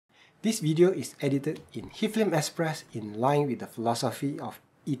This video is edited in HitFilm Express in line with the philosophy of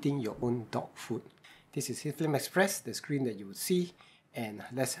eating your own dog food. This is HitFilm Express, the screen that you would see, and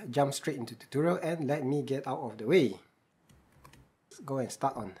let's jump straight into the tutorial and let me get out of the way. Let's go and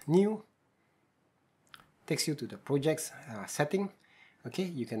start on New. Takes you to the projects setting. Okay,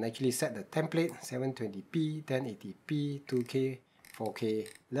 you can actually set the template 720p, 1080p, 2K, 4K.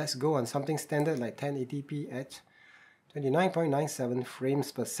 Let's go on something standard like 1080p at 29.97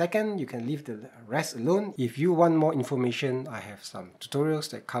 frames per second. You can leave the rest alone. If you want more information, I have some tutorials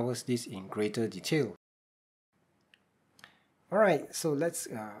that covers this in greater detail. Alright, so let's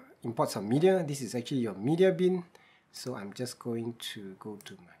import some media. This is actually your media bin. So I'm just going to go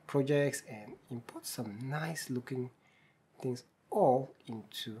to my projects and import some nice looking things all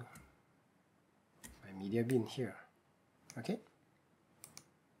into my media bin here. Okay.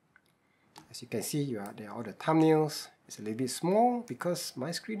 As you can see, there are all the thumbnails. It's a little bit small because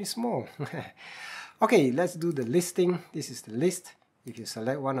my screen is small. Okay, let's do the listing. This is the list. If you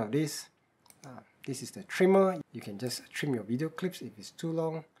select one of these, this is the trimmer. You can just trim your video clips if it's too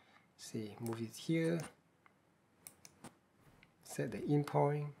long. Say, move it here. Set the in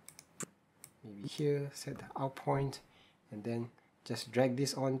point. Maybe here, set the out point. And then just drag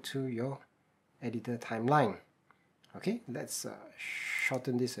this onto your editor timeline. Okay, let's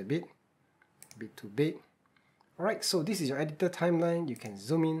shorten this a bit too big. Alright, so this is your editor timeline. You can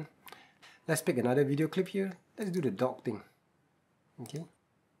zoom in. Let's pick another video clip here. Let's do the dog thing. Okay.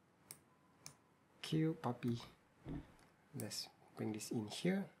 Cute puppy. Let's bring this in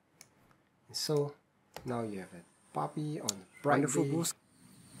here. And so now you have a puppy on bright day.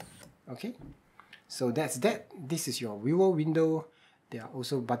 Okay. So that's that. This is your viewer window. There are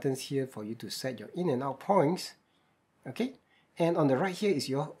also buttons here for you to set your in and out points. Okay. And on the right here is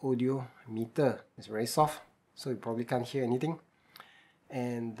your audio meter. It's very soft, so you probably can't hear anything.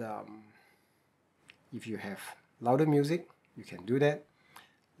 And if you have louder music, you can do that.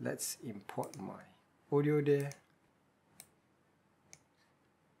 Let's import my audio there.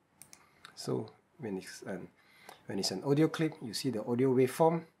 So when it's an audio clip, you see the audio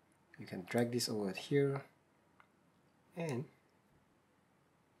waveform. You can drag this over here, and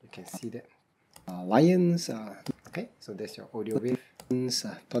you can see that lions. Okay, so that's your audio wave.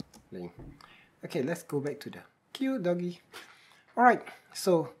 Playing. Okay, let's go back to the cute doggy. Alright,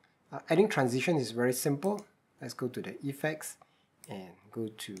 so adding transition is very simple. Let's go to the effects and go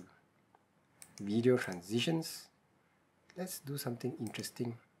to video transitions. Let's do something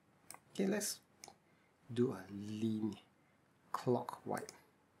interesting. Okay, let's do a lean clockwise.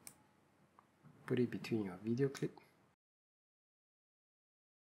 Put it between your video clip.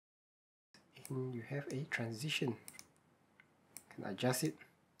 And you have a transition. You can adjust it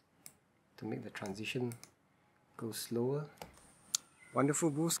to make the transition go slower.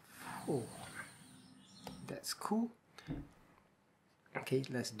 Wonderful boost. Oh, that's cool. Okay,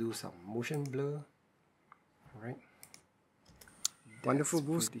 let's do some motion blur. Alright. Wonderful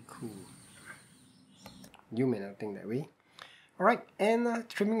boost. Pretty cool. You may not think that way. Alright, and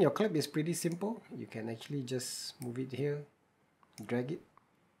trimming your clip is pretty simple. You can actually just move it here, drag it,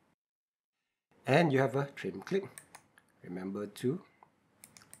 and you have a trim clip. Remember to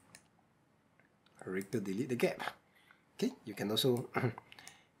delete the gap. Okay, you can also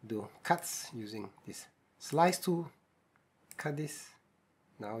do cuts using this slice tool. Cut this.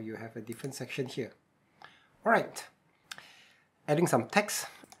 Now you have a different section here. Alright, adding some text.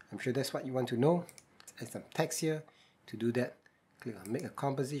 I'm sure that's what you want to know. Add some text here. To do that, click on make a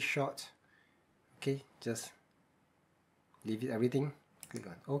composite shot. Okay, just leave it everything. Click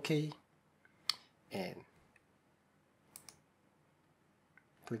on OK. And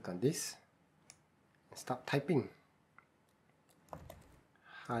click on this and start typing.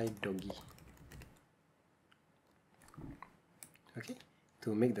 Hi doggy. Okay,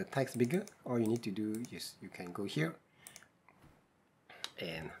 to make the text bigger, all you need to do is you can go here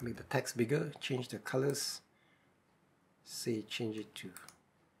and make the text bigger, change the colors, say change it to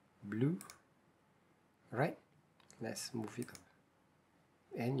blue. Alright, let's move it up.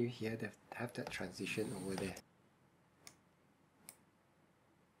 And you hear that have that transition over there.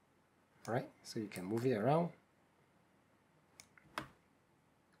 Alright, so you can move it around.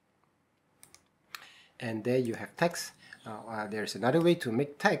 And there you have text. There's another way to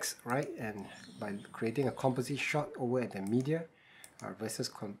make text, right? And by creating a composite shot over at the media versus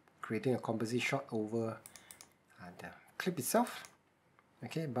creating a composite shot over the clip itself.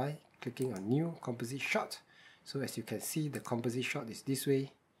 Okay, by clicking on new composite shot. So as you can see, the composite shot is this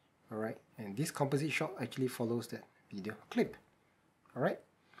way. Alright, and this composite shot actually follows that video clip. Alright,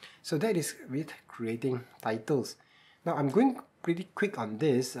 so that is with creating titles. Now I'm going pretty quick on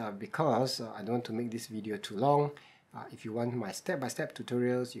this because I don't want to make this video too long. If you want my step-by-step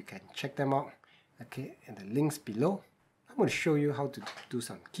tutorials, you can check them out. Okay, and the links below. I'm going to show you how to do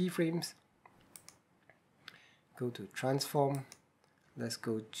some keyframes. Go to transform. Let's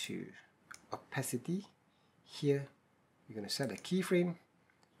go to opacity. Here, you're going to set a keyframe.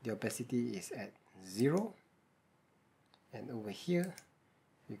 The opacity is at 0. And over here,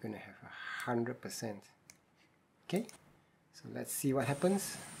 you're going to have 100%. Okay, so let's see what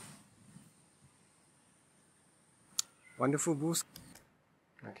happens. Wonderful boost.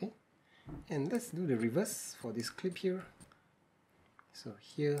 Okay, and let's do the reverse for this clip here. So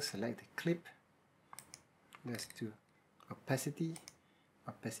here, select the clip. Let's do opacity.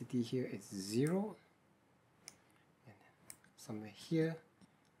 Opacity here is 0. And somewhere here,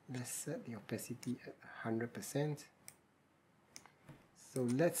 let's set the opacity at 100%. So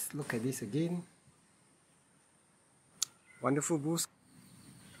let's look at this again. Wonderful boost.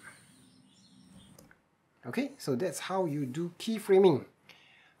 Okay, so that's how you do keyframing.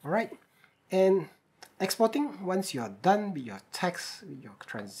 Alright, and exporting, once you are done with your text, with your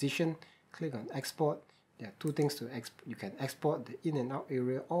transition, click on export. There are two things to export. You can export the in and out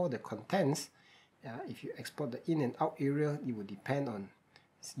area or the contents. If you export the in and out area, it will depend on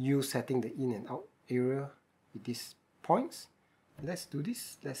you setting the in and out area with these points. Let's do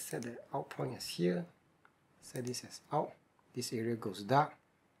this. Let's set the out point as here. Set this as out. This area goes dark.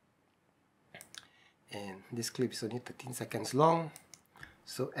 And this clip is only 13 seconds long.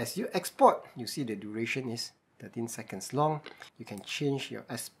 So as you export, you see the duration is 13 seconds long. You can change your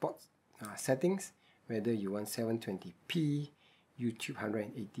export settings, whether you want 720p, YouTube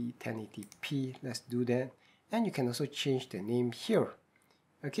 180, 1080p. Let's do that. And you can also change the name here.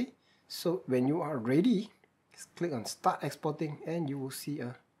 Okay, so when you are ready, just click on Start Exporting and you will see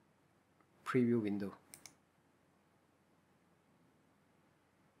a preview window.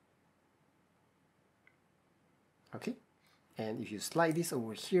 Okay, and if you slide this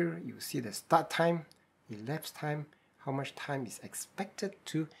over here, you will see the start time, elapsed time, how much time is expected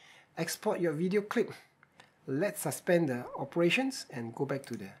to export your video clip. Let's suspend the operations and go back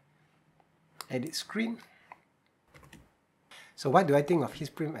to the edit screen. So what do I think of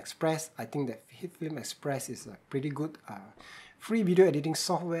HitFilm Express? I think that HitFilm Express is a pretty good free video editing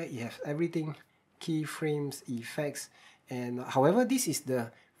software. You have everything, keyframes, effects, and however, this is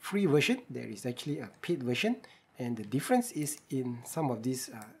the free version. There is actually a paid version. And the difference is in some of these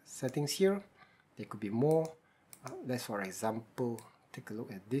settings here, there could be more. Let's, for example, take a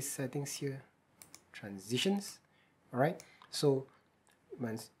look at these settings here, transitions. Alright, so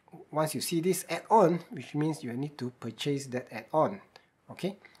once you see this add-on, which means you need to purchase that add-on.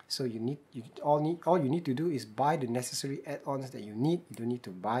 Okay, so all you need to do is buy the necessary add-ons that you need. You don't need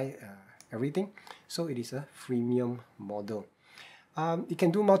to buy everything. So it is a freemium model. You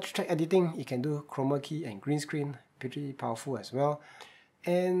can do multi-track editing, you can do chroma key and green screen, pretty powerful as well.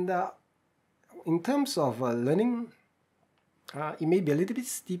 And in terms of learning, it may be a little bit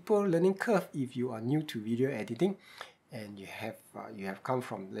steeper learning curve if you are new to video editing and you have come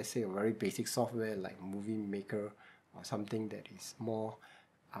from, let's say, a very basic software like Movie Maker or something that is more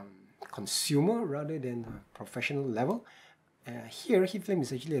consumer rather than professional level. Here, HitFilm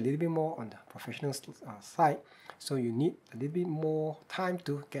is actually a little bit more on the professional side, so you need a little bit more time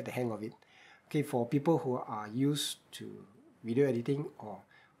to get the hang of it. Okay, for people who are used to video editing or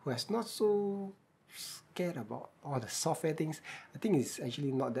who is not so scared about all the software things, I think it's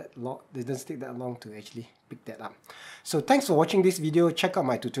actually not that long. It doesn't take that long to actually pick that up. So thanks for watching this video. Check out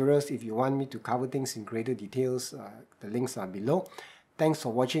my tutorials if you want me to cover things in greater details. The links are below. Thanks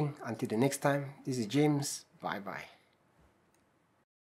for watching. Until the next time, this is James. Bye bye.